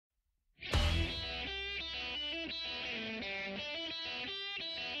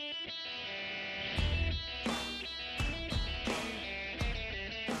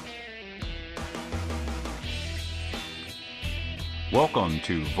Welcome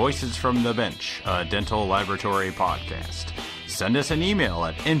to Voices from the Bench, a dental laboratory podcast. Send us an email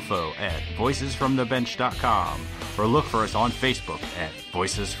at info@voicesfromthebench.com or look for us on Facebook at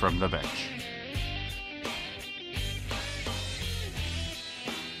Voices from the Bench.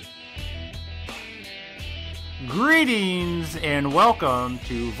 Greetings and welcome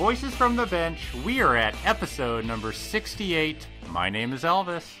to Voices from the Bench. We are at episode number 68. My name is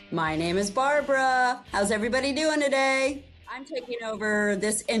Elvis. My name is Barbara. How's everybody doing today? I'm taking over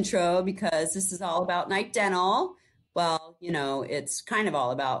this intro because this is all about Night Dental. Well, you know, it's kind of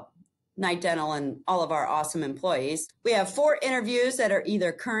all about Night Dental and all of our awesome employees. We have 4 interviews that are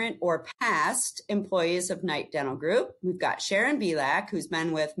either current or past employees of Night Dental Group. We've got Sharon Belak, who's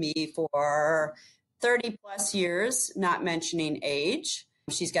been with me for 30 plus years, not mentioning age.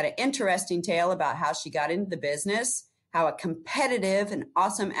 She's got an interesting tale about how she got into the business, how a competitive and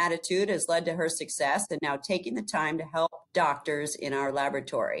awesome attitude has led to her success, and now taking the time to help doctors in our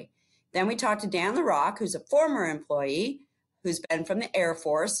laboratory. Then we talked to Dan LaRock, who's a former employee who's been from the Air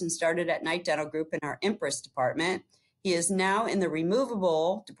Force and started at Night Dental Group in our Empress department. He is now in the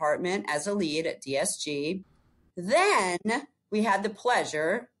removable department as a lead at DSG. Then we had the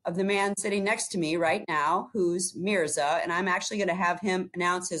pleasure of the man sitting next to me right now, who's Mirza, and I'm actually going to have him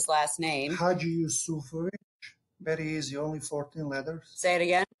announce his last name. Hadzijusufovic. Very easy, only 14 letters. Say it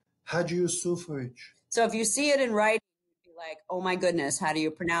again. Hadzijusufovic. So if you see it in writing, you'd be like, oh my goodness, how do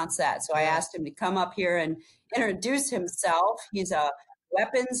you pronounce that? So I asked him to come up here and introduce himself. He's a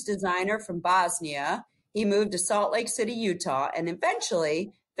weapons designer from Bosnia. He moved to Salt Lake City, Utah, and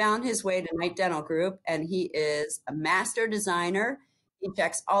eventually found his way to Night Dental Group, and he is a master designer. He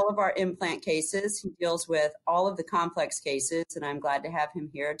checks all of our implant cases. He deals with all of the complex cases, and I'm glad to have him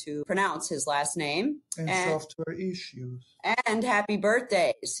here to pronounce his last name. And software issues. And happy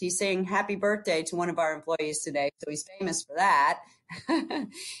birthdays. He's saying happy birthday to one of our employees today, so he's famous for that.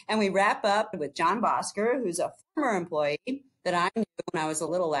 And we wrap up with John Bosker, who's a former employee that I knew when I was a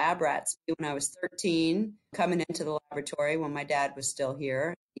little lab rat when I was 13, coming into the laboratory when my dad was still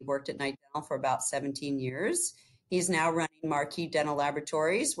here. He worked at Night Dental for about 17 years. He's now running Marquis Dental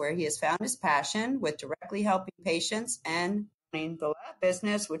Laboratories, where he has found his passion with directly helping patients and running the lab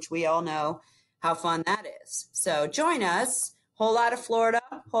business, which we all know how fun that is. So join us. Whole lot of Florida,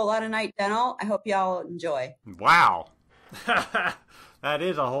 whole lot of Night Dental. I hope y'all enjoy. Wow. That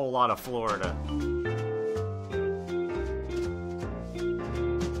is a whole lot of Florida.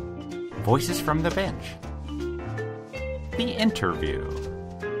 Voices from the Bench. The interview.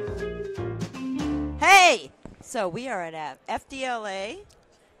 Hey! So we are at FDLA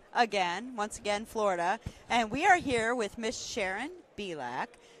once again, Florida, and we are here with Miss Sharon Belak,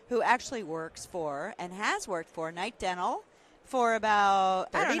 who actually works for and has worked for Night Dental for about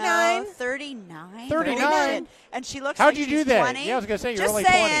 39. And she looks How'd like you she's do that? 20. Yeah, I was going to say, you're Just only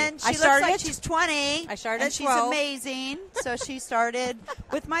saying, 20. She looks like she's 20. I started and at 12. she's amazing. So she started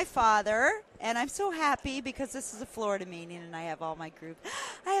with my father, and I'm so happy because this is a Florida meeting, and I have all my group.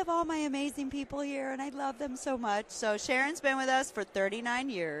 I have all my amazing people here, and I love them so much. So Sharon's been with us for 39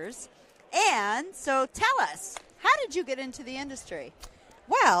 years. And so tell us, how did you get into the industry?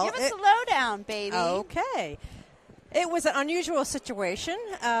 Well, give us a lowdown, baby. Okay. It was an unusual situation.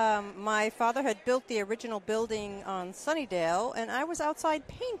 My father had built the original building on Sunnydale, and I was outside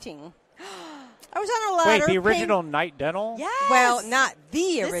painting. I was on a ladder. Wait, the original Night Dental? Yes. Well, not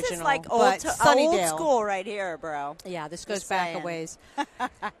the original. This is like but Sunnydale. old school right here, bro. Yeah, this goes Just back saying. a ways.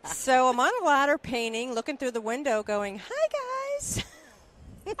 So I'm on a ladder painting, looking through the window, going, "Hi, guys."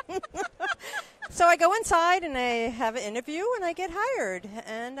 So I go inside and I have an interview and I get hired.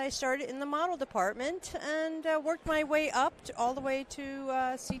 And I started in the model department and worked my way up all the way to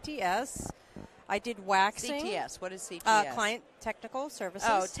CTS. I did waxing. CTS, what is CTS? Client Technical Services.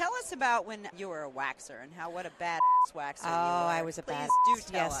 Oh, tell us about when you were a waxer and what a badass waxer you were. I was a Please badass. do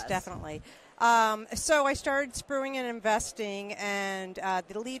tell us. Yes, definitely. So I started spruing and investing, and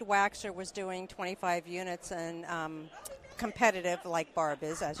the lead waxer was doing 25 units and competitive like Barb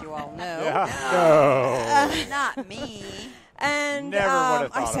is, as you all know. Yeah. Not me. And Never would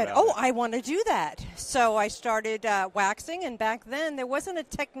have I thought said, about it. I want to do that. So I started waxing, and back then there wasn't a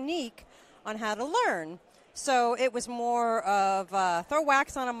technique on how to learn. So it was more of throw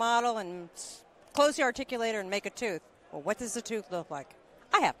wax on a model and close the articulator and make a tooth. Well, what does the tooth look like?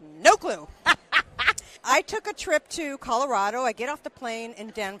 I have no clue. I took a trip to Colorado. I get off the plane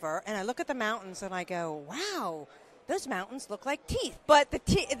in Denver, and I look at the mountains, and I go, wow, those mountains look like teeth. But the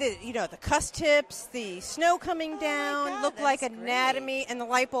cuss tips, the snow coming down, looked like anatomy, and the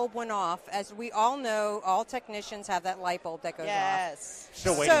light bulb went off. As we all know, all technicians have that light bulb that goes off. Yes.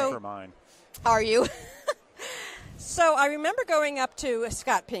 Still waiting for mine. Are you? So I remember going up to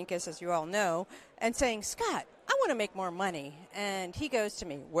Scott Pincus, as you all know, and saying, Scott, I want to make more money. And he goes to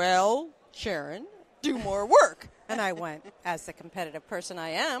me, well, Sharon, do more work. And I went, as the competitive person I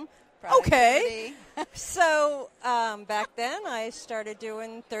am, okay. So back then I started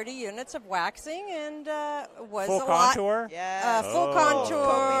doing 30 units of waxing and was full a lot. contour? Yeah. Full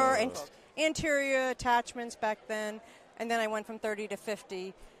contour and anterior attachments back then. And then I went from 30 to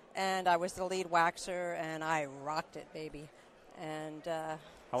 50, and I was the lead waxer, and I rocked it, baby. And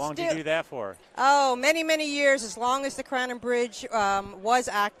how long did you do that for? Oh, many, many years, as long as the Crown and Bridge was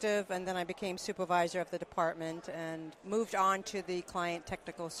active, and then I became supervisor of the department and moved on to the client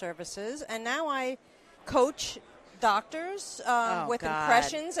technical services. And now I coach doctors with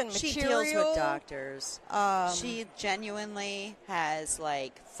impressions and material. She deals with doctors. She genuinely has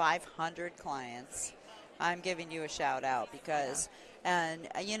like 500 clients. I'm giving you a shout out because... And,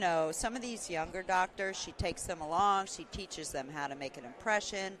 you know, some of these younger doctors, she takes them along. She teaches them how to make an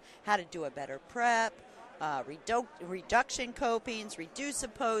impression, how to do a better prep, reduction copings, reduce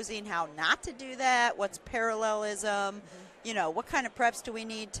opposing, how not to do that, what's parallelism, you know, what kind of preps do we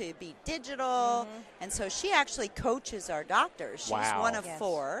need to be digital. And so she actually coaches our doctors. She's one of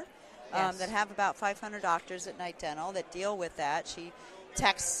four that have about 500 doctors at Night Dental that deal with that. She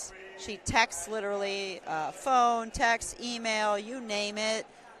texts literally, phone, text, email, you name it.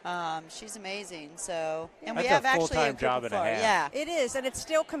 She's amazing. So, and that's we have a actually full-time job and a half. Yeah, it is, and it's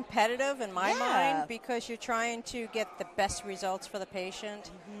still competitive in my mind because you're trying to get the best results for the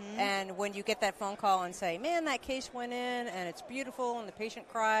patient. And when you get that phone call and say, "Man, that case went in, and it's beautiful," and the patient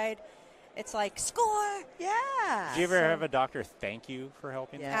cried, it's like score. Yeah. Did you ever have a doctor thank you for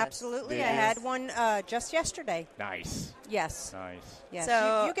helping them? Absolutely. Did I you? had one just yesterday. Nice. Yes. Nice. Yes.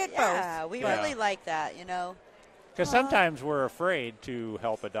 So you get both. Yeah, we really like that, you know. Because sometimes we're afraid to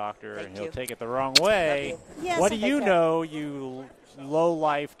help a doctor and he'll take it the wrong way. Yes, What do you know, you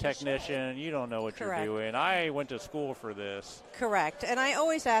low-life technician? You don't know what Correct. you're doing. I went to school for this. Correct. And I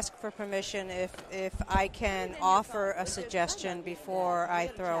always ask for permission if I can offer a suggestion before I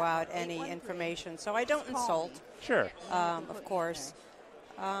throw out any information. So I don't insult. Sure. Of course.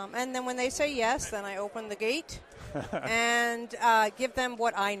 And then when they say yes, then I open the gate and give them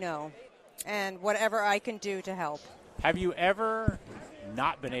what I know and whatever I can do to help. Have you ever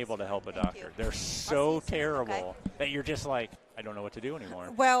not been able to help a doctor? They're so terrible that you're just like, I don't know what to do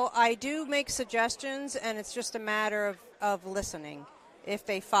anymore. Well, I do make suggestions, and it's just a matter of listening. If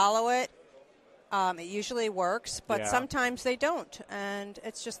they follow it, it usually works, but sometimes they don't, and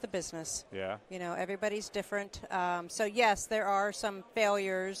it's just the business. Yeah. You know, everybody's different. So, yes, there are some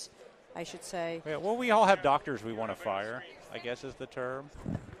failures, I should say. Yeah, well, we all have doctors we want to fire, I guess is the term.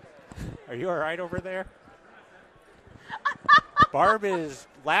 Are you all right over there? Barb is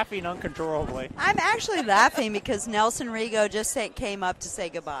laughing uncontrollably. I'm actually laughing because Nelson Rigo just came up to say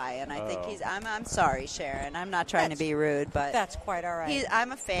goodbye, and I think I'm sorry, Sharon. I'm not trying to be rude, but that's quite all right.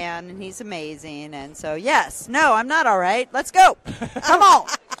 I'm a fan, and he's amazing, and so no, I'm not all right. Let's go. Come on.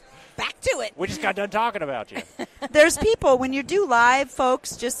 Back to it. We just got done talking about you. There's people, when you do live,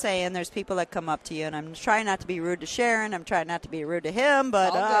 folks, just saying, there's people that come up to you, and I'm trying not to be rude to Sharon. I'm trying not to be rude to him,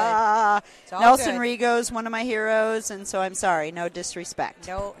 but Nelson Rigo's one of my heroes, and so I'm sorry. No disrespect.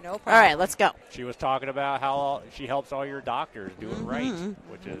 No problem. All right, let's go. She was talking about how she helps all your doctors do it right,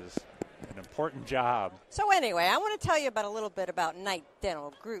 which is an important job. So anyway, I want to tell you about a little bit about Night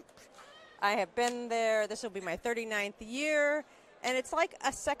Dental Group. I have been there. This will be my 39th year. And it's like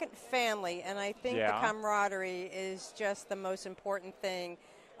a second family, and I think the camaraderie is just the most important thing.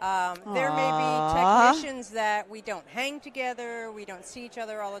 There may be technicians that we don't hang together, we don't see each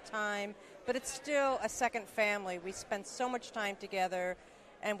other all the time, but it's still a second family. We spend so much time together,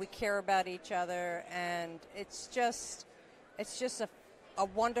 and we care about each other, and it's just a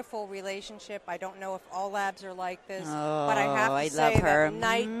wonderful relationship. I don't know if all labs are like this, but I have to say that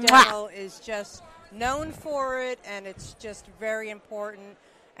Night Dental is just known for it, and it's just very important.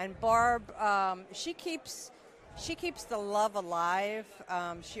 And Barb, she keeps the love alive.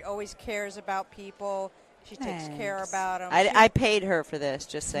 She always cares about people. She takes care about them. I paid her for this,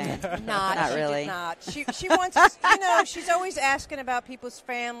 just saying. Not really. She wants, she's always asking about people's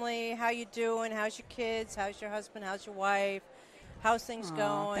family. How you doing? How's your kids? How's your husband? How's your wife? How's things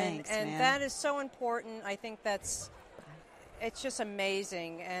going? Thanks, and man. that is so important. I think it's just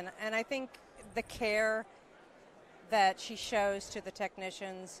amazing. And I think the care that she shows to the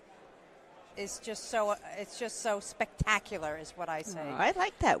technicians is just so spectacular, is what I say. I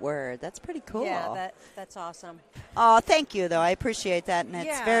like that word. That's pretty cool. Yeah, that's awesome. Oh, thank you, though. I appreciate that, and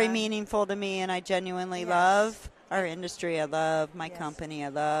it's very meaningful to me, and I genuinely love our industry. I love my company. I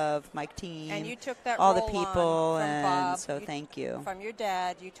love my team. And you took that all the role people, on from and Bob. so thank you. From your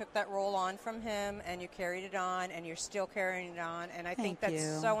dad, you took that role on from him, and you carried it on, and you're still carrying it on. And I think Thank that's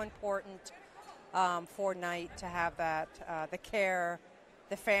you. so important for Knight to have that, the care,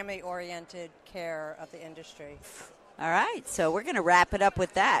 the family-oriented care of the industry. All right, so we're going to wrap it up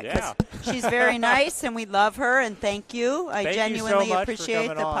with that. Yeah. She's very nice, and we love her, and thank you. I Thank you genuinely so much for appreciate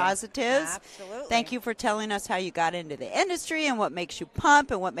coming the on. positives. Absolutely. Thank you for telling us how you got into the industry and what makes you pump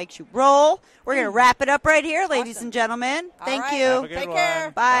and what makes you roll. We're going to wrap it up right here, ladies and gentlemen. All Thank right. you. Have a good Take one.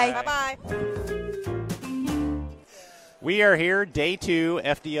 care. Bye. Bye-bye. We are here, Day 2,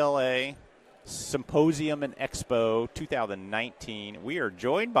 FDLA Symposium and Expo 2019. We are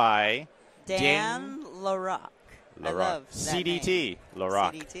joined by Dan LaRock. I love that CDT, name.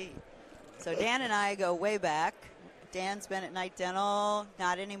 LaRock. CDT. So Dan and I go way back. Dan's been at Knight Dental,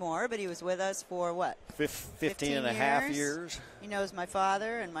 not anymore, but he was with us for what? 15 and a half years. He knows my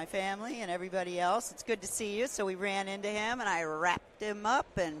father and my family and everybody else. It's good to see you. So we ran into him, and I wrapped him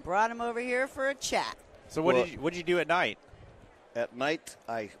up and brought him over here for a chat. So what did you do at night? At night,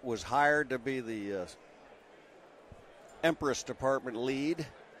 I was hired to be the Empress Department lead.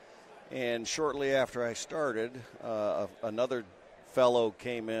 And shortly after I started, another fellow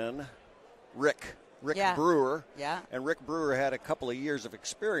came in, Rick Brewer. Yeah. And Rick Brewer had a couple of years of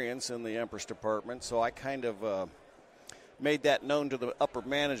experience in the Empress Department, so I kind of made that known to the upper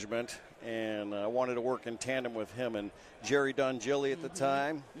management, and I wanted to work in tandem with him and Jerry Dongilly at the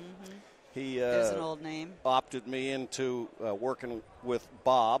time. Mm-hmm. He There's an old name. opted me into working with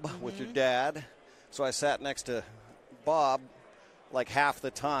Bob, with your dad. So I sat next to Bob like half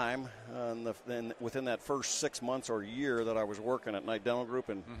the time within that first 6 months or year that I was working at Knight Dental Group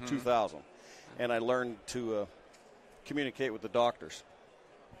in 2000. And I learned to communicate with the doctors.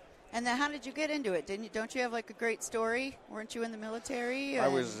 And then how did you get into it? Don't you have like a great story? Weren't you in the military? I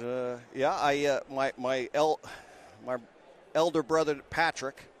was, my elder brother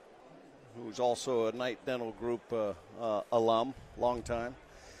Patrick, who's also a Knight Dental Group alum, long time.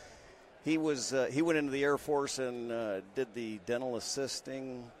 He went into the Air Force and did the dental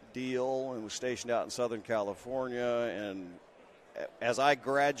assisting deal and was stationed out in Southern California. And as I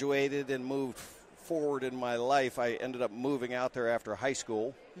graduated and moved forward in my life, I ended up moving out there after high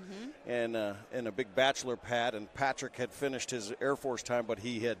school and in a big bachelor pad. And Patrick had finished his Air Force time, but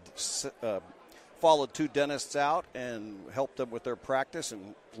he had followed two dentists out and helped them with their practice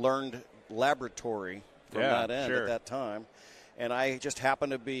and learned laboratory from that end at that time. And I just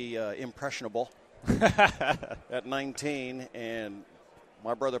happened to be impressionable at 19, and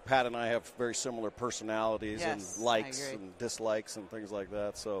my brother Pat and I have very similar personalities and likes and dislikes and things like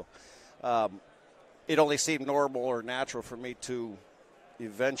that. So it only seemed normal or natural for me to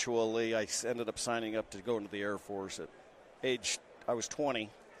eventually, I ended up signing up to go into the Air Force at I was 20.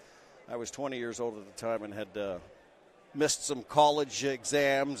 I was 20 years old at the time and had missed some college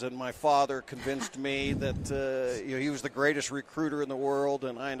exams, and my father convinced me that he was the greatest recruiter in the world,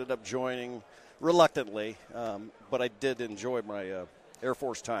 and I ended up joining reluctantly, but I did enjoy my Air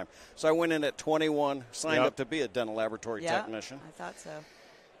Force time. So I went in at 21, signed up to be a dental laboratory technician. I thought so.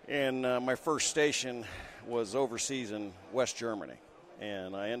 And my first station was overseas in West Germany,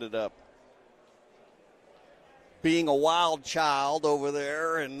 and I ended up being a wild child over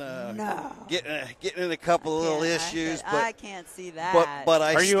there and getting in a couple of little issues. But I can't see that. But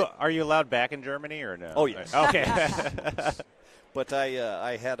Are you allowed back in Germany or no? Oh, yes. Okay. But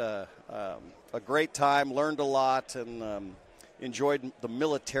I had a great time, learned a lot, and enjoyed the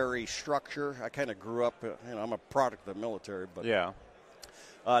military structure. I kind of grew up, I'm a product of the military. But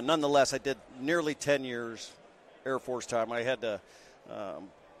nonetheless, I did nearly 10 years Air Force time. I had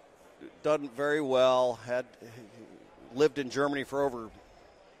done very well, had lived in Germany for over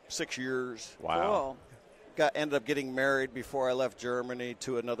 6 years. Wow. Cool. Ended up getting married before I left Germany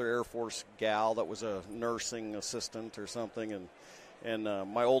to another Air Force gal that was a nursing assistant or something, and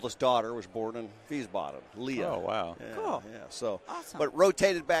my oldest daughter was born in Wiesbaden, Leah. Oh, wow. Yeah, Cool. Yeah, so, awesome. But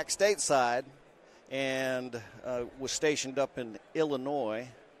rotated back stateside and was stationed up in Illinois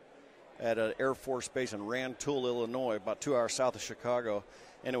at an Air Force base in Rantoul, Illinois, about 2 hours south of Chicago,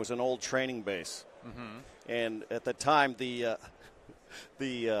 and it was an old training base. And at the time,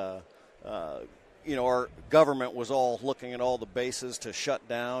 our government was all looking at all the bases to shut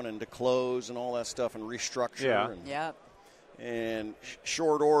down and to close and all that stuff and restructure. And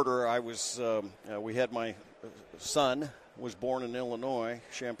short order, I was. We had my son was born in Illinois,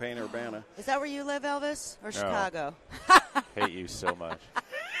 Champaign-Urbana. Is that where you live, Elvis, or Chicago? Hate you so much.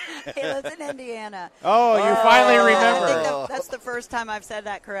 He lives in Indiana. Oh, you finally I remember. think that's the first time I've said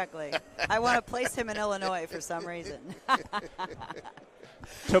that correctly. I want to place him in Illinois for some reason.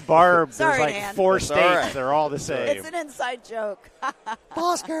 To Barb, Sorry, there's like Dan. 4 That's all states. right. They're all the same. It's an inside joke.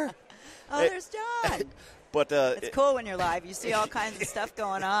 Bosker. Oh, there's John. But It's cool when you're live. You see all kinds of stuff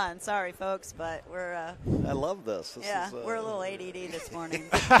going on. Sorry, folks, but we're I love this. we're a little ADD this morning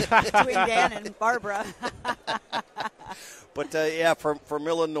between Dan and Barbara. But yeah, from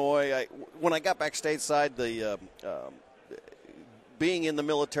Illinois, when I got back stateside, being in the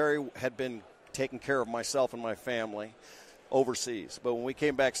military had been taking care of myself and my family overseas. But when we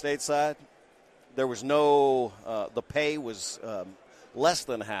came back stateside, there was no the pay was less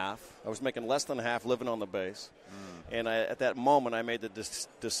than half. I was making less than half living on the base. And at that moment, I made the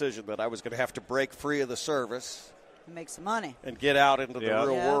decision that I was going to have to break free of the service. Make some money. And get out into the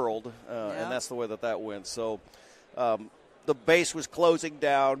real Yeah. world. And that's the way that went. So the base was closing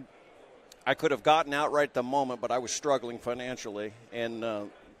down. I could have gotten out right at the moment, but I was struggling financially. And the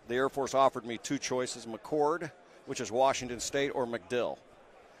Air Force offered me 2 choices, McChord, which is Washington State, or MacDill.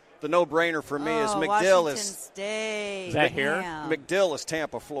 The no-brainer for me is MacDill Washington State. Is that here? Damn. MacDill is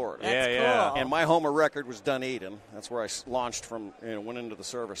Tampa, Florida. That's Yeah. cool. And my home of record was Dunedin. That's where I launched from, went into the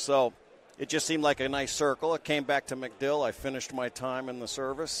service. So it just seemed like a nice circle. I came back to MacDill. I finished my time in the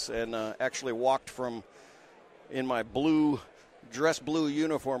service and actually walked from in my dress blue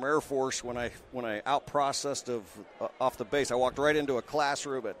uniform Air Force when I out processed off the base. I walked right into a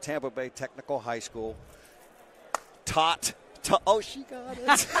classroom at Tampa Bay Technical High School. Oh, she got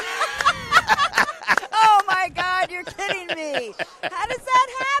it. Oh, my God, you're kidding me. How does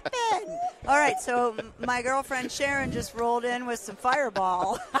that happen? All right, so my girlfriend Sharon just rolled in with some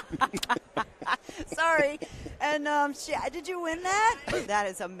Fireball. Sorry. And did you win that? That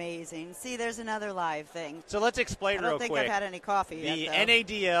is amazing. See, there's another live thing. So let's explain I real don't think quick. I've had any coffee The yet, though.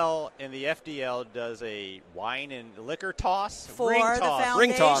 NADL and the FDL does a wine and liquor toss. For ring the toss. foundation.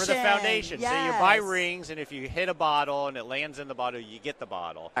 Ring toss. For the foundation. Yes. So you buy rings, and if you hit a bottle and it lands in the bottle, you get the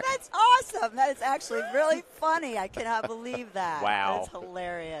bottle. That's awesome. That is actually really funny. I cannot believe that. Wow. That's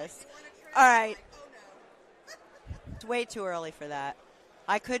hilarious. All right. It's way too early for that.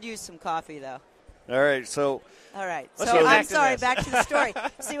 I could use some coffee, though. All right, so All right. Let's So get back I'm to sorry. this. Back to the story.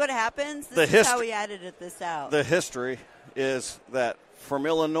 See what happens? The This is how we edited this out. the history is that from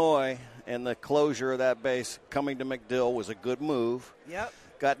Illinois and the closure of that base, coming to MacDill was a good move. Yep.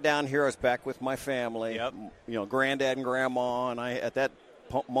 Got down here, I was back with my family. Yep. Granddad and grandma, and at that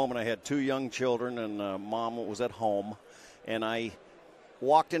moment I had 2 young children, and mom was at home. And I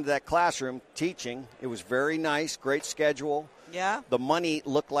walked into that classroom teaching. It was very nice, great schedule. Yeah. The money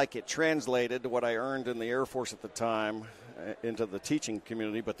looked like it translated to what I earned in the Air Force at the time into the teaching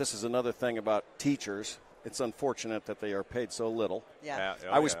community. But this is another thing about teachers. It's unfortunate that they are paid so little. Yeah.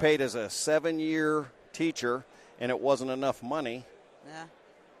 I was paid as a 7-year teacher, and it wasn't enough money Yeah.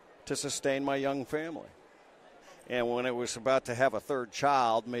 to sustain my young family. And when it was about to have a 3rd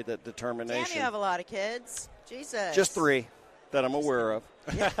child, made that determination. Dan, you have a lot of kids. Jesus. Just 3 that I'm aware of.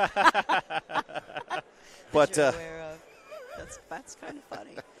 But you're aware of. That's kind of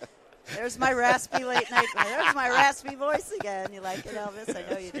funny. There's my raspy late night. There's my raspy voice again. You like it, Elvis? I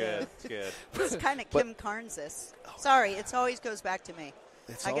know you do. It's good. It's kind of Kim Carnes-this. Sorry, it always goes back to me.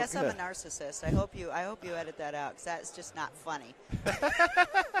 It's I all guess I'm a good. narcissist. I hope you edit that out because that's just not funny.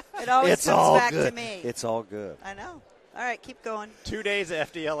 It always It's comes all back good. to me. It's all good. I know. All right, keep going. 2 days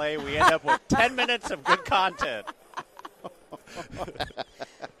of FDLA, we end up with 10 minutes of good content.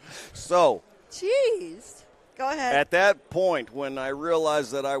 So, Jeez. Go ahead. at that point, when I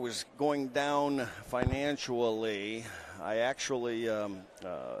realized that I was going down financially, I actually,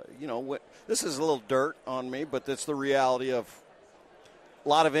 this is a little dirt on me, but it's the reality of a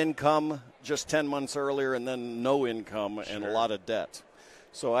lot of income just 10 months earlier and then no income and a lot of debt.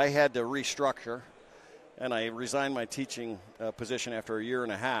 So I had to restructure, and I resigned my teaching position after a year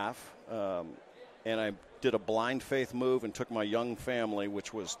and a half, and I did a blind faith move and took my young family,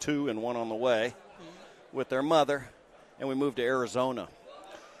 which was 2 and 1 on the way, with their mother, and we moved to Arizona.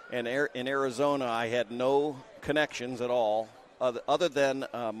 And in Arizona, I had no connections at all, other than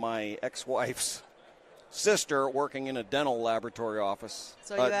my ex-wife's sister working in a dental laboratory office.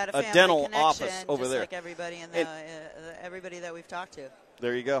 So you had a family dental connection, office over just there. like everybody in And- everybody that we've talked to.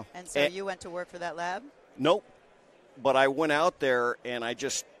 There you go. And so you went to work for that lab? Nope. But I went out there, and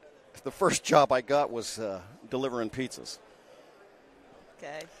the first job I got was delivering pizzas.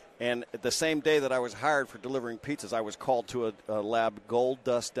 Okay. And the same day that I was hired for delivering pizzas, I was called to a lab, Gold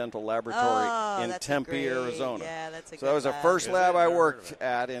Dust Dental Laboratory in that's Tempe, Arizona. Yeah, that's a So that was the lab. first lab I worked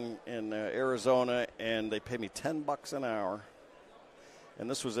at in Arizona, and they paid me $10 an hour. and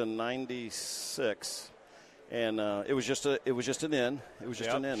this was in '96, and it was just an in. It was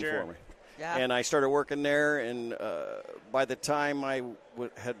just an in for me. Yeah. And I started working there, and by the time I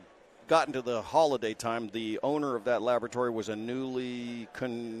had gotten to the holiday time, the owner of that laboratory was a newly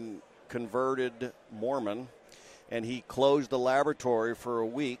converted Mormon, and he closed the laboratory for a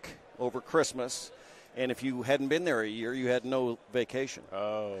week over Christmas. And if you hadn't been there a year, you had no vacation.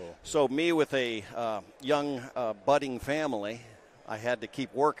 Oh. So me with a young budding family, I had to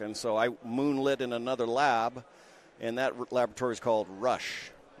keep working. So I moonlit in another lab, and that laboratory is called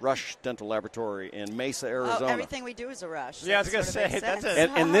Rush Dental Laboratory in Mesa, Arizona. Oh, everything we do is a Rush. Yeah, I was going to say, that's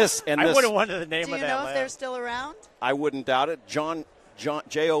and this. I would have wanted the name do of that you know lab. if they're still around? I wouldn't doubt it. John Jon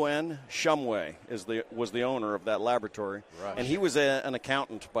Shumway was the owner of that laboratory. Rush. And he was an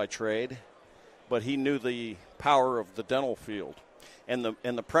accountant by trade, but he knew the power of the dental field. And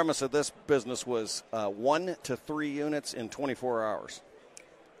the premise of this business was 1 to 3 units in 24 hours.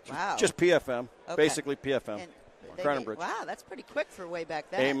 Wow. Just PFM, Okay. basically PFM. And Crown Bridge. wow, that's pretty quick for way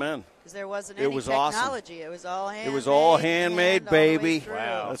back then. Amen. Because there wasn't It any was awesome. technology. It was all handmade. It was all handmade, baby.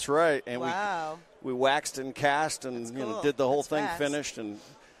 Wow. That's right. And Wow. we waxed and cast and That's cool. did the whole That's thing fast. finished. And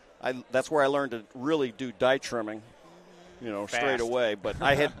that's where I learned to really do die trimming, straight Fast. away. But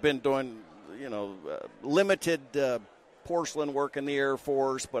I had been doing, limited porcelain work in the Air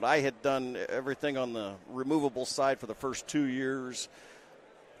Force, but I had done everything on the removable side for the first 2 years,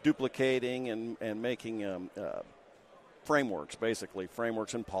 duplicating and making frameworks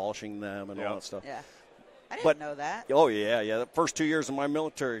and polishing them and all that stuff. Yeah. I didn't know that. Oh, yeah. The first 2 years of my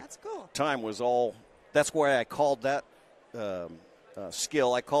military That's cool. time was all – that's why I called that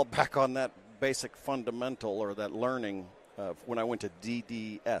skill. I called back on that basic fundamental or that learning when I went to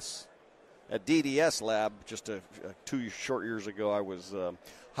DDS. At DDS lab, just 2 short years ago, I was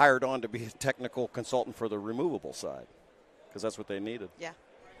hired on to be a technical consultant for the removable side because that's what they needed. Yeah.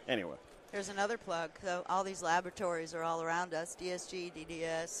 Anyway. There's another plug. So all these laboratories are all around us. DSG,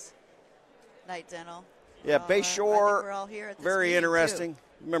 DDS, Night Dental. Yeah, I think Bayshore, we're all here at this very meeting, interesting. too.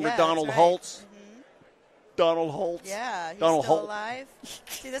 Remember Yeah, Donald that's right. Holtz? Mhm. Donald Holtz? Yeah, he's Donald still Holt. alive.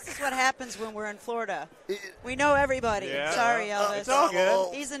 See, this is what happens when we're in Florida. We know everybody. Yeah. Sorry, Elvis. It's all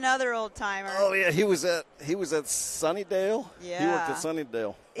good. He's another old timer. Oh, yeah, he was at Sunnydale. Yeah. He worked at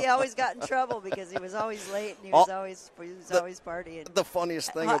Sunnydale. He always got in trouble because he was always late and he was always partying. The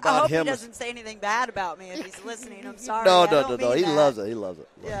funniest thing I about hope him he is doesn't say anything bad about me if he's listening. I'm sorry. no. I don't mean He that. loves it. He loves it.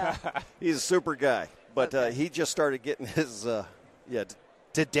 Yeah. He's a super guy. But Okay. he just started getting his, to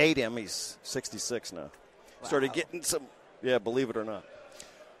date him, he's 66 now. Started getting some, believe it or not.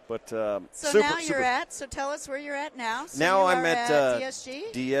 But So super, now super. you're so tell us where you're at now. So Now you I'm are at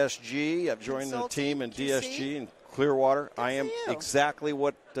DSG? DSG. I've joined the Consulting, team in QC? DSG in Clearwater. I am for you. exactly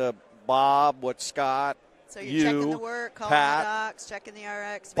what Bob, what Scott, So you're checking you, the work, calling Pat, the docs, checking the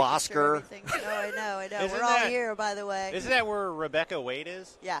RX, Bosker. Sure everything's- no, I know. Isn't We're all that- here, by the way. Isn't that where Rebecca Wade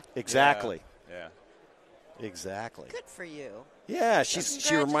is? Yeah. exactly. Yeah. Exactly. Good for you. Yeah, she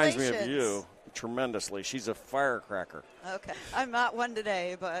reminds me of Congratulations. you tremendously. She's a firecracker. Okay. I'm not one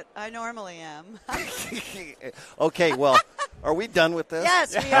today, but I normally am. Okay, well, are we done with this?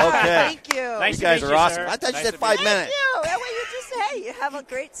 Yes, we are. Okay. Thank you. Nice You to guys meet are you, awesome. sir. I thought Nice you said to 5 meet minutes. You. That way you just, you have a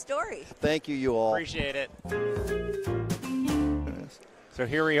great story. Thank you all. Appreciate it. So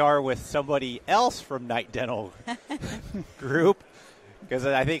here we are with somebody else from Night Dental Group, because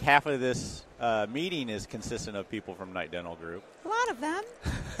I think half of this meeting is consistent of people from Night Dental Group. A lot of them.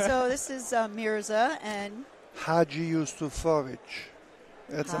 So this is Mirza and Hadzijusufovic.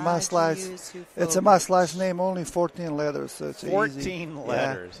 It's a must Hadzijusufovic. It's a must name, only 14 letters, so it's 14 easy.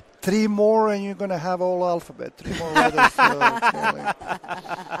 letters. Yeah. 3 more and you're going to have all alphabet. 3 more letters. So it's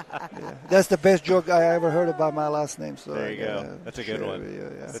only, That's the best joke I ever heard about my last name. So There you go. That's a good one. Yeah.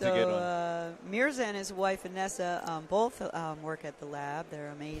 That's so, a good one. Mirza and his wife Vanessa both work at the lab. They're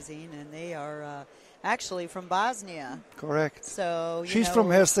amazing, and they are actually from Bosnia. Correct. So She's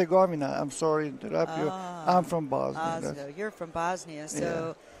from Herzegovina. I'm sorry to interrupt you. Ah. I'm from Bosnia. So you're from Bosnia.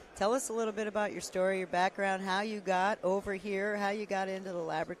 So tell us a little bit about your story, your background, how you got over here, how you got into the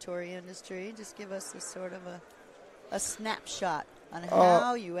laboratory industry. Just give us a sort of a snapshot on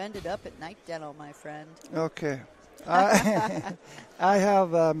how you ended up at Night Dental, my friend. Okay. I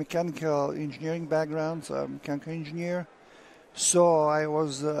have a mechanical engineering background, so I'm a mechanical engineer. So I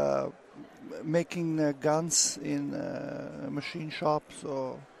was making guns in a machine shop,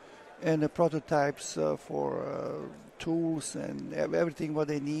 and the prototypes for tools and everything what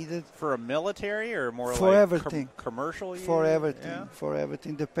they needed. For a military or more for like everything. Commercial use? For everything. Yeah. For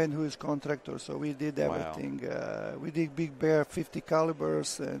everything. Depend who is contractor. So we did everything. We did Big Bear 50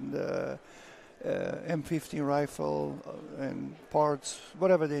 calibers and M15 rifle and parts,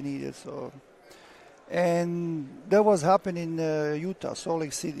 whatever they needed. So, and that was happening in Utah, Salt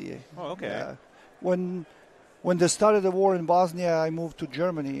Lake City. Oh, okay. When they started the war in Bosnia, I moved to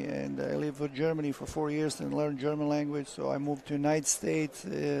Germany, and I lived in Germany for 4 years and learned German language. So I moved to the United States.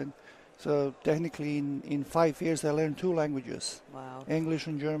 So technically, in 5 years, I learned 2 languages. Wow. English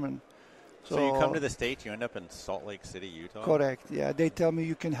and German. So you come to the States, you end up in Salt Lake City, Utah? Correct, yeah. They tell me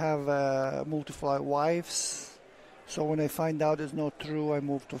you can have multiple wives. So when I find out it's not true, I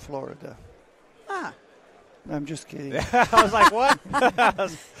moved to Florida. Ah. I'm just kidding. I was like, what?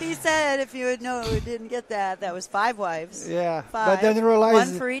 He said if you didn't get that was 5 wives. Yeah, 5. but then I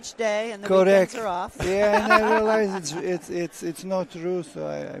realized 1 for each day, and the correct. weekends are off. Yeah, and I realized it's not true, so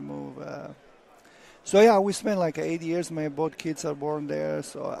I move. So yeah, we spent like 8 years. My both kids are born there.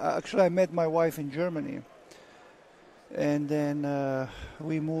 So actually, I met my wife in Germany, and then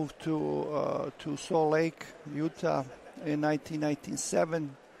we moved to Salt Lake, Utah, in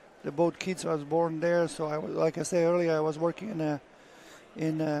 1997. The both kids was born there. So like I said earlier, I was working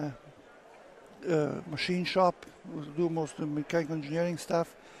in a machine shop, do most of the mechanical engineering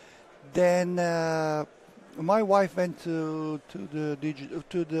stuff. Then my wife went to the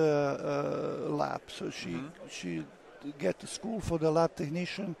lab, so she get to school for the lab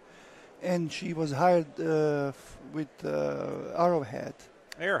technician, and she was hired with Arrowhead.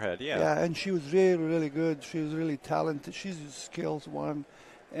 Arrowhead, yeah. Yeah, and she was really, really good. She was really talented. She's a skills one,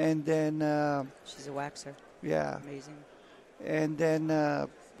 and then she's a waxer. Yeah, amazing. And then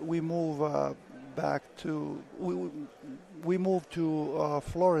we moved back to we moved to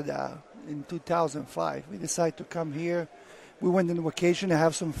Florida in 2005. We decided to come here. We went on vacation to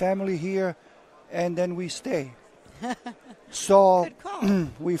have some family here, and then we stay. So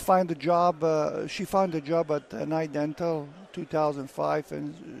we find a job. She found a job at Night Dental 2005,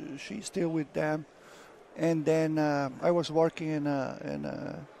 and she's still with them. And then I was working in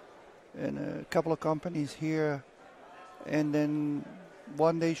a couple of companies here, and then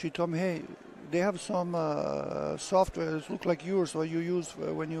one day she told me, "Hey, they have some software that look like yours, what you use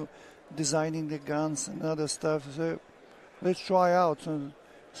when you designing the guns and other stuff." So let's try out.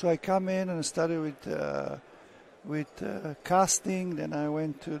 So I come in and I started with casting. Then I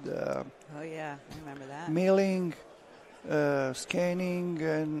went to the I remember that milling, scanning,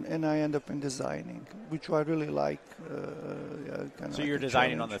 and I end up in designing, which I really like. So you're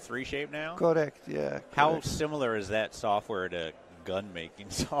designing on the 3-shape now? Correct. Yeah. How similar is that software to gun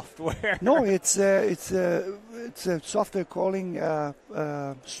making software? No, it's a software calling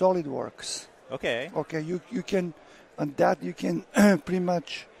SolidWorks. Okay. Okay, you can on that you can pretty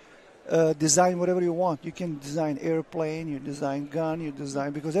much design whatever you want. You can design airplane, you design gun, you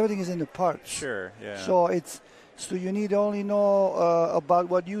design because everything is in the parts. Sure. Yeah. So you need only know about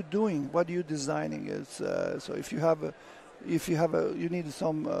what you're doing, what you're designing. So if you you need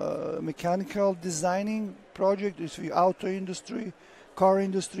some mechanical designing project. If you auto industry, car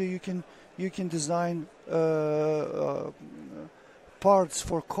industry, you can design parts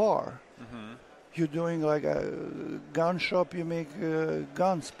for car. Mm-hmm. You're doing like a gun shop. You make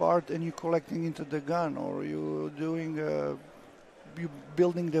guns part, and you're collecting into the gun, or you doing you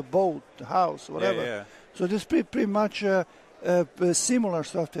building the boat, the house, whatever. Yeah. So this pretty much similar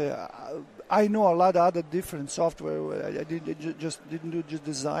software. I know a lot of other different software. I didn't do just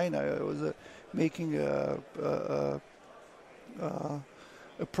design. I was making a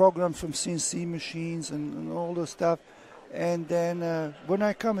program from CNC machines and all the stuff. And then when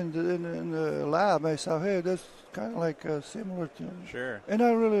I come in the lab, I saw, hey, that's kind of like similar to. Sure. And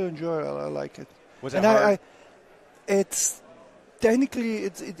I really enjoy it. I like it. Was it hard? It's technically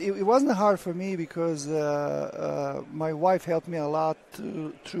it wasn't hard for me because my wife helped me a lot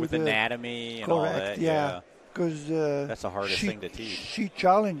through with anatomy and correct, all that. Yeah. Because that's the hardest thing to teach. She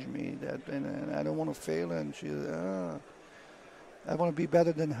challenged me that, and I don't want to fail. And she, I want to be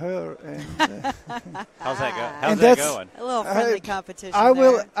better than her. And how's that go? How's that going? A little friendly competition.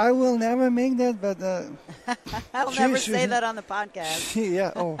 I will never make that, but I'll never say that on the podcast.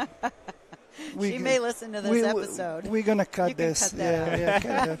 She may listen to this episode. We're gonna cut this. Cut that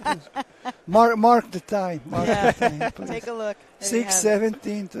cut that. Mark the time. Mark the time, please. Take a look.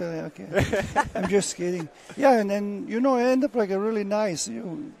 6:17. Okay. I'm just kidding. Yeah, and then I end up like a really nice.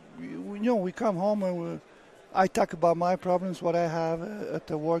 We come home and I talk about my problems, what I have at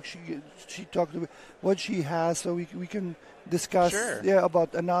the work. She talked about what she has, so we can discuss. Sure.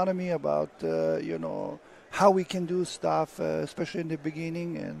 About anatomy, about how we can do stuff, especially in the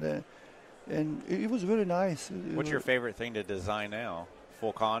beginning, and it was really nice. What's your favorite thing to design now?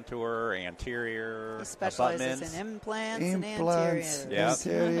 full contour, anterior, He specializes abutments. in implants and anteriors. Yeah.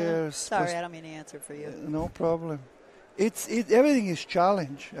 Anteriors. Sorry, I don't mean to answer for you. No problem. Everything is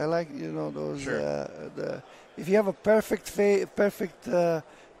challenge. I like those. Sure. If you have a perfect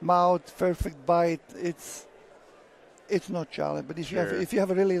mouth, perfect bite, it's not challenge. But if you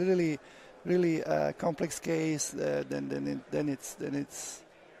have a really complex case, then it's.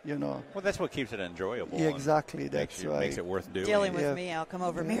 Well, that's what keeps it enjoyable. Yeah, exactly. Makes it worth doing. Dealing with me, I'll come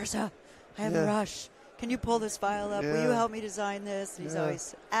over. Mirza, I have a rush. Can you pull this file up? Will you help me design this? And he's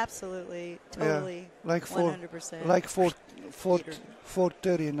always absolutely, totally, like 100%. Like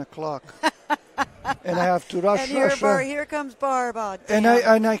 4:30 o'clock. And I have to rush. And here comes Barb. Oh, and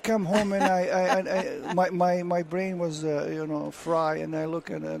I come home and my brain was fried, and I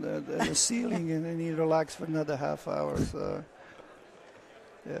look at the ceiling and I need to relax for another half hour. So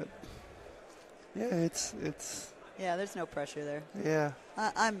it's yeah. There's no pressure there. Yeah.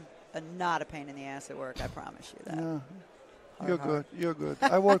 I'm not a pain in the ass at work. I promise you that. No. You're good.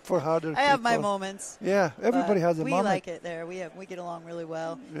 I work for harder I have people. my moments. Yeah, everybody has a moment. We like it there. We get along really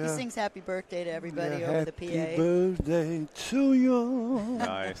well. Yeah. He sings happy birthday to everybody over the PA. Happy birthday to you.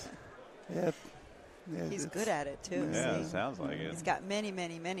 Nice. Yep. Yeah, He's good at it, too. Yeah, See? it sounds like it. He's got many,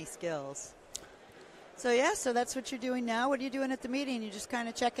 many, many skills. So that's what you're doing now. What are you doing at the meeting? You just kind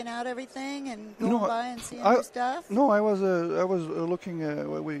of checking out everything and going by and seeing new stuff? No, I was looking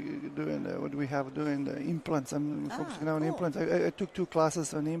what we doing, what we have doing the implants. I'm focusing now on implants. I took 2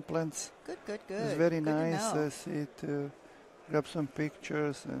 classes on implants. Good. It's very good nice. To I see to grab some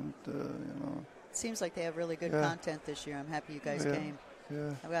pictures and It seems like they have really good content this year. I'm happy you guys came.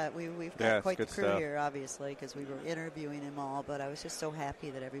 Yeah. We've got quite the crew stuff here, obviously, because we were interviewing them all. But I was just so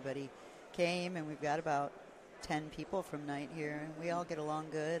happy that everybody came, and we've got about 10 people from night here, and we all get along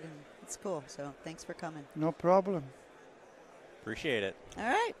good, and it's cool. So thanks for coming. No problem. Appreciate it. All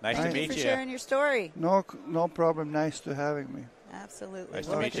right. Nice to Thank meet you for you. sharing your story. No problem. Nice to having me. Absolutely. Nice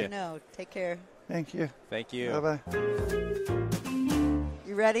to we'll meet let you you. know. Take care. Thank you. Thank you. Bye-bye.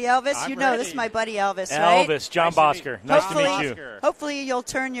 You ready, Elvis? I'm you know this ready. is my buddy Elvis, right? Elvis, John Bosker. Nice to meet you. Hopefully you'll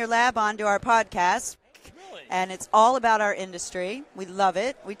turn your lab onto our podcast. And it's all about our industry. We love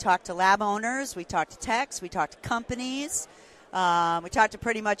it. We talk to lab owners. We talk to techs. We talk to companies. We talk to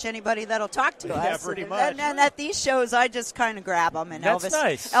pretty much anybody that'll talk to us. Yeah, pretty much. And at these shows, I just kind of grab them. And That's Elvis,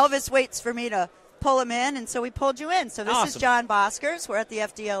 nice. Elvis waits for me to pull him in, and so we pulled you in. So this is Awesome. John Boskers. We're at the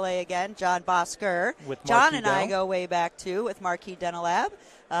FDLA again. John Bosker. With John Marquis and I Dental? go way back, too, with Marquis Dental Lab.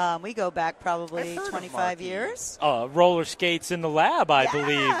 We go back probably I've heard of 25 Marquis. years. Roller skates in the lab, I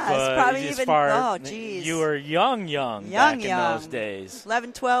believe. it's probably as even- far, oh, geez. You were young back in Young. those days.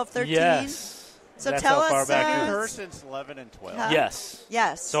 11, 12, 13. Yes. So That's tell how far us, back I've you known were. her since 11 and 12. Huh? Yes.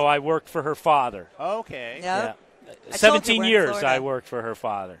 Yes. So I worked for her father. Okay. Yep. Yeah. I told you 17 we're in years Florida. I worked for her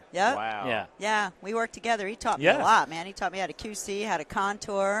father. Yep. Wow. Yeah. Yeah, we worked together. He taught me Yeah. a lot, man. He taught me how to QC, how to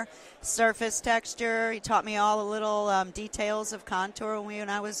contour, surface texture. He taught me all the little details of contour when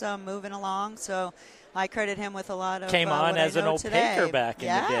I was moving along. So I credit him with a lot of Came on what as I an know opaquer today. back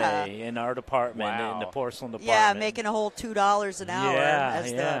in the day in our department, Wow. in the porcelain department. Yeah, making a whole $2 an hour Yeah,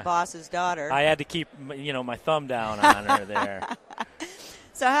 as yeah. the boss's daughter. I had to keep, my thumb down on her there.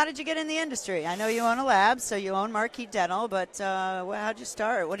 So how did you get in the industry? I know you own a lab, so you own Marquis Dental, but how'd you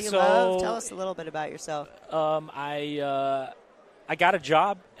start? What do you love? Tell us a little bit about yourself. I got a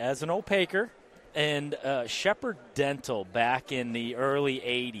job as an opaquer, and Shepherd Dental back in the early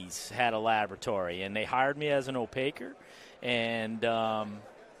 80s had a laboratory, and they hired me as an opaquer, and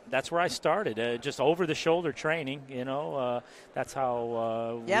that's where I started, just over-the-shoulder training, that's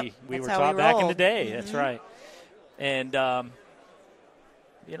how we that's were how taught we back in roll. the day. Mhm. That's right. And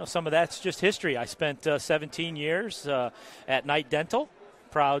some of that's just history. I spent 17 years at Knight Dental.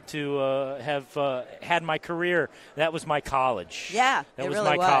 Proud to have had my career. That was my college. Yeah, that it was really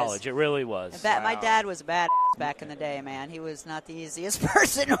my was. college. It really was. My dad was a bad back in the day, man. He was not the easiest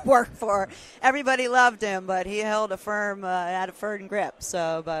person to work for. Everybody loved him, but he held a firm, had a firm grip.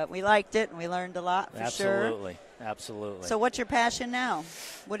 So, but we liked it, and we learned a lot for sure. Absolutely. So what's your passion now?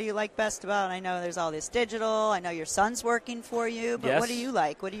 What do you like best about it? I know there's all this digital. I know your son's working for you, but Yes. what do you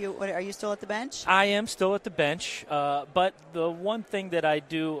like? What are you still at the bench? I am still at the bench, but the one thing that I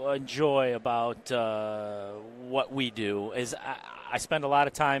do enjoy about what we do is I spend a lot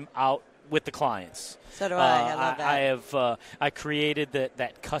of time out with the clients. So do I. I love that. I have I created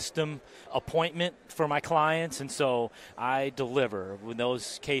that custom appointment for my clients, and so I deliver. In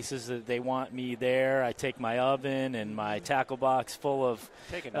those cases that they want me there, I take my oven and my tackle box full of.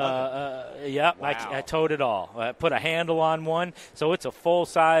 Take an oven? Yeah, wow. I towed it all. I put a handle on one, so it's a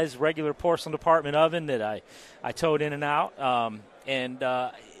full-size regular porcelain department oven that I towed in and out.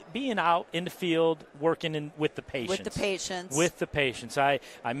 Being out in the field, working with the patients. With the patients. I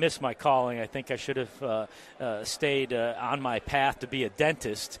miss my calling. I think I should have stayed on my path to be a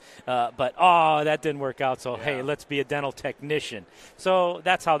dentist. But that didn't work out. So, hey, let's be a dental technician. So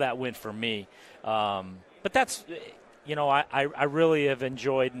that's how that went for me. But that's, I really have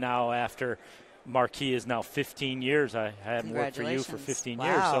enjoyed now after Marquis is now 15 years. I haven't worked for you for 15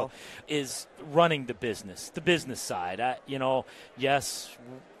 years. So is running the business side. Yes.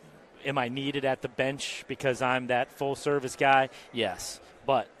 Am I needed at the bench because I'm that full-service guy? Yes.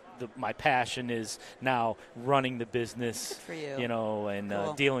 But my passion is now running the business, for you. And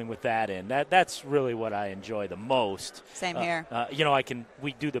cool. Dealing with that. And that's really what I enjoy the most. Same here.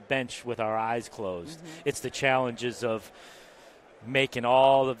 We do the bench with our eyes closed. Mm-hmm. It's the challenges of making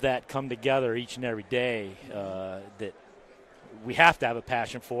all of that come together each and every day that we have to have a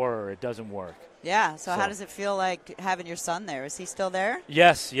passion for, or it doesn't work. Yeah. So how does it feel like having your son there? Is he still there?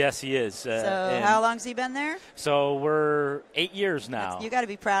 Yes, he is. So how long's he been there? So we're 8 years now. You got to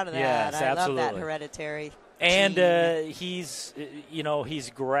be proud of that. Yes, I absolutely. love that hereditary. And he's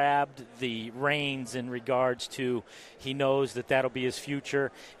grabbed the reins in regards to he knows that that'll be his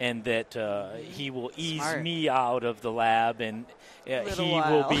future, and that he will ease me out of the lab, and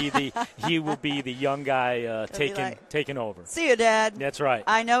will be the young guy taking over. See you, Dad. That's right.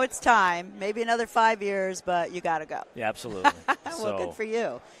 I know it's time. Maybe another 5 years, but you got to go. Yeah, absolutely. Well, good for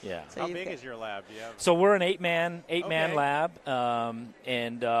you. Yeah. So how big is your lab? Do you have? So we're an eight-man lab,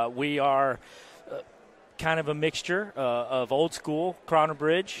 and we are kind of a mixture of old school Crown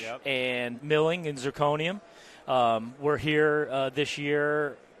Bridge and milling and zirconium. We're here this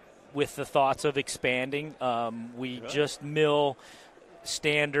year with the thoughts of expanding. We just mill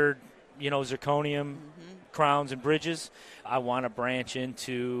standard, zirconium crowns and bridges. I want to branch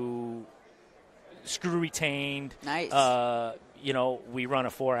into screw retained. Nice. We run a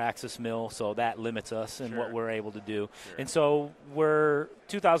 4-axis mill, so that limits us in what we're able to do. Sure. And so we're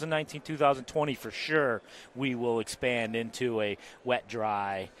 2019, 2020 for sure, we will expand into a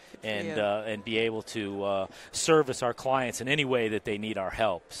wet-dry and be able to service our clients in any way that they need our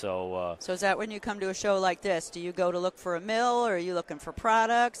help. So is that when you come to a show like this, do you go to look for a mill, or are you looking for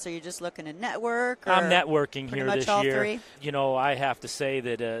products? Are you just looking to network? I'm networking here this year. Three? I have to say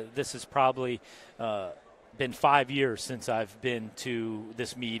that this is probably been 5 years since I've been to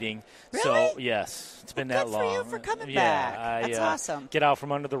this meeting. Really? So, yes, it's been that long. Good for you for coming back. That's awesome. Get out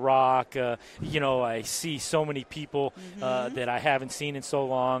from under the rock. I see so many people that I haven't seen in so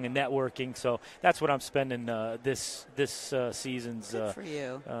long, and networking. So that's what I'm spending this season's Good for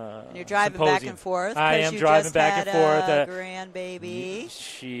you. And you're driving symposium. Back and forth. I am driving back and forth. Grandbaby.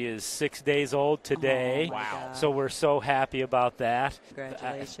 She is 6 days old today. Oh, wow. So we're so happy about that.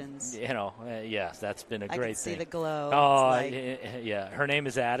 Congratulations. Yes, that's been a great I can see thing. the glow. Oh, yeah. Her name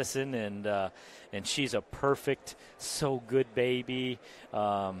is Addison, and she's a perfect, so good baby.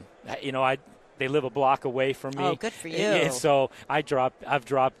 They live a block away from me. Oh, good for you. And so I've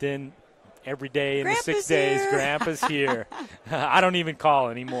dropped in every day in Grandpa's the 6 days. here. Grandpa's here. I don't even call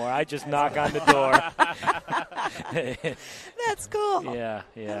anymore. I just knock on the door. That's cool. Yeah.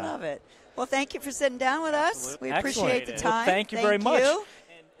 I love it. Well, thank you for sitting down with us. Absolutely. We appreciate the time. Well, thank you very much.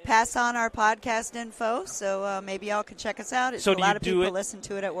 Pass on our podcast info, so maybe y'all can check us out. So a lot of people listen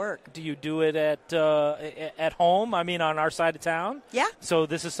to it at work. Do you do it at home? I mean, on our side of town? Yeah. So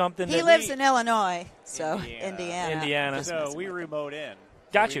this is something he lives in Illinois, so Indiana. So we remote in.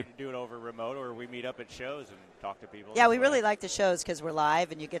 Got you. Do it over remote, or we meet up at shows and talk to people. Yeah, we really like the shows because we're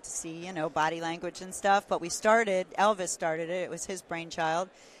live and you get to see, body language and stuff. But Elvis started it. It was his brainchild.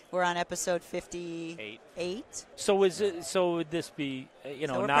 We're on episode 58. So would this be, so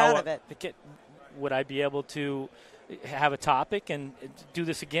we're now? Proud of it. Would I be able to have a topic and do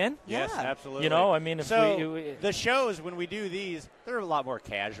this again? Yes, absolutely. The shows, when we do these, they're a lot more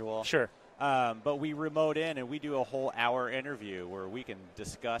casual. Sure. But we remote in and we do a whole hour interview where we can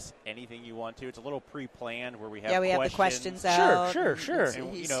discuss anything you want to. It's a little pre-planned where we have we have the questions out. Sure.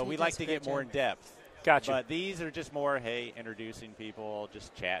 And, we like to get more in depth. Gotcha. But these are just more, introducing people,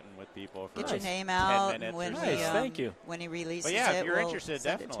 just chatting with people for get your name out 10 minutes when thank you. When he releases if you're interested,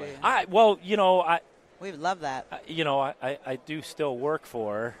 definitely. We would love that. I do still work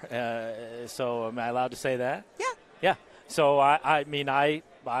for her, so am I allowed to say that? Yeah. Yeah. So I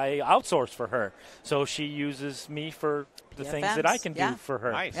outsource for her. So she uses me for the things that I can do for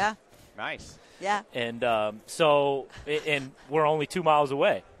her. Nice. Yeah. Nice. Yeah. And and we're only 2 miles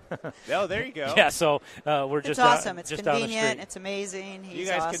away. Oh, there you go. Yeah, so we're just It's awesome. It's just down the convenient. street. It's amazing. He's You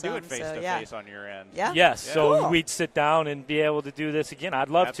guys awesome. can do it face-to-face on your end. Yeah. Yes, Yeah. so Cool. we'd sit down and be able to do this again. I'd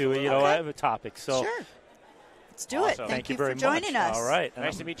love Absolutely. to. I have a topic. So Sure. Let's do Awesome. it. thank you for very joining much. us. All right.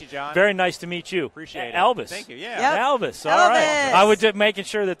 Nice to meet you, John. Very nice to meet you. Appreciate it. Elvis. Thank you. Yeah. Yep. Elvis. All right. Elvis. I was just making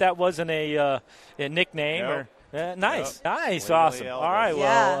sure that wasn't a nickname Nope. or. Nice, Nope. nice, Literally awesome. Elvis. All right,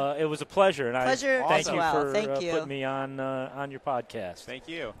 Yeah. well, it was a pleasure, and Pleasure I thank as you well. for Thank you. putting me on your podcast. Thank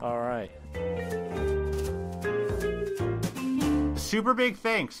you. All right. Super big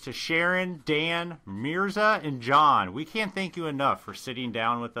thanks to Sharon, Dan, Mirza, and John. We can't thank you enough for sitting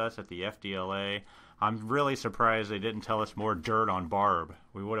down with us at the FDLA. I'm really surprised they didn't tell us more dirt on Barb.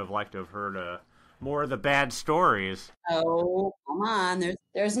 We would have liked to have heard more of the bad stories. Oh, come on.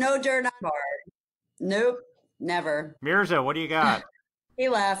 There's no dirt on Barb. Nope, never. Mirza, what do you got? He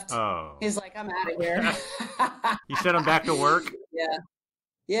left. Oh. He's like, I'm out of here. You sent him back to work? Yeah.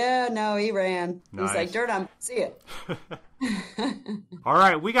 Yeah, no, he ran. Nice. He's like, dirt on. See it. All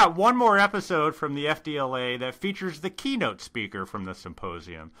right, we got one more episode from the FDLA that features the keynote speaker from the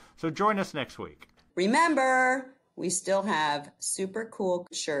symposium. So join us next week. Remember, we still have super cool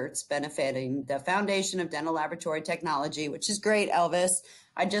shirts benefiting the Foundation of Dental Laboratory Technology, which is great, Elvis.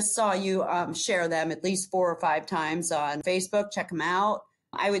 I just saw you share them at least 4 or 5 times on Facebook. Check them out.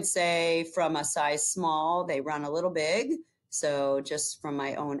 I would say from a size small, they run a little big. So just from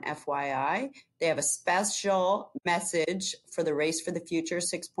my own FYI, they have a special message for the Race for the Future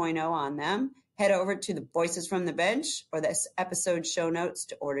 6.0 on them. Head over to the Voices from the Bench or this episode show notes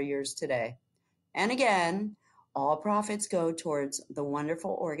to order yours today. And again, all profits go towards the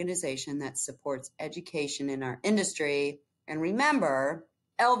wonderful organization that supports education in our industry. And remember,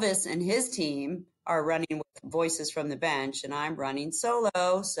 Elvis and his team are running with Voices from the Bench, and I'm running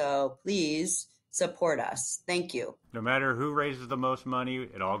solo. So please support us. Thank you. No matter who raises the most money,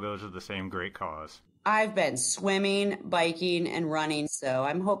 it all goes to the same great cause. I've been swimming, biking, and running, so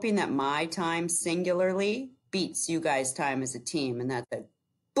I'm hoping that my time singularly beats you guys' time as a team, and that's a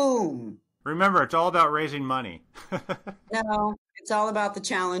boom. Remember, it's all about raising money. No, it's all about the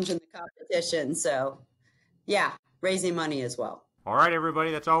challenge and the competition. So, yeah, raising money as well. All right,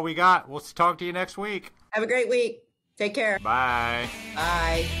 everybody, that's all we got. We'll talk to you next week. Have a great week. Take care. Bye.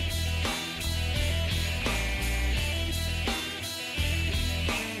 Bye.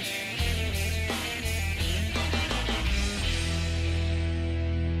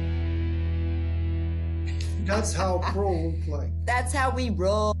 That's how pro look like. That's how we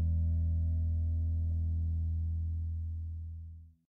roll.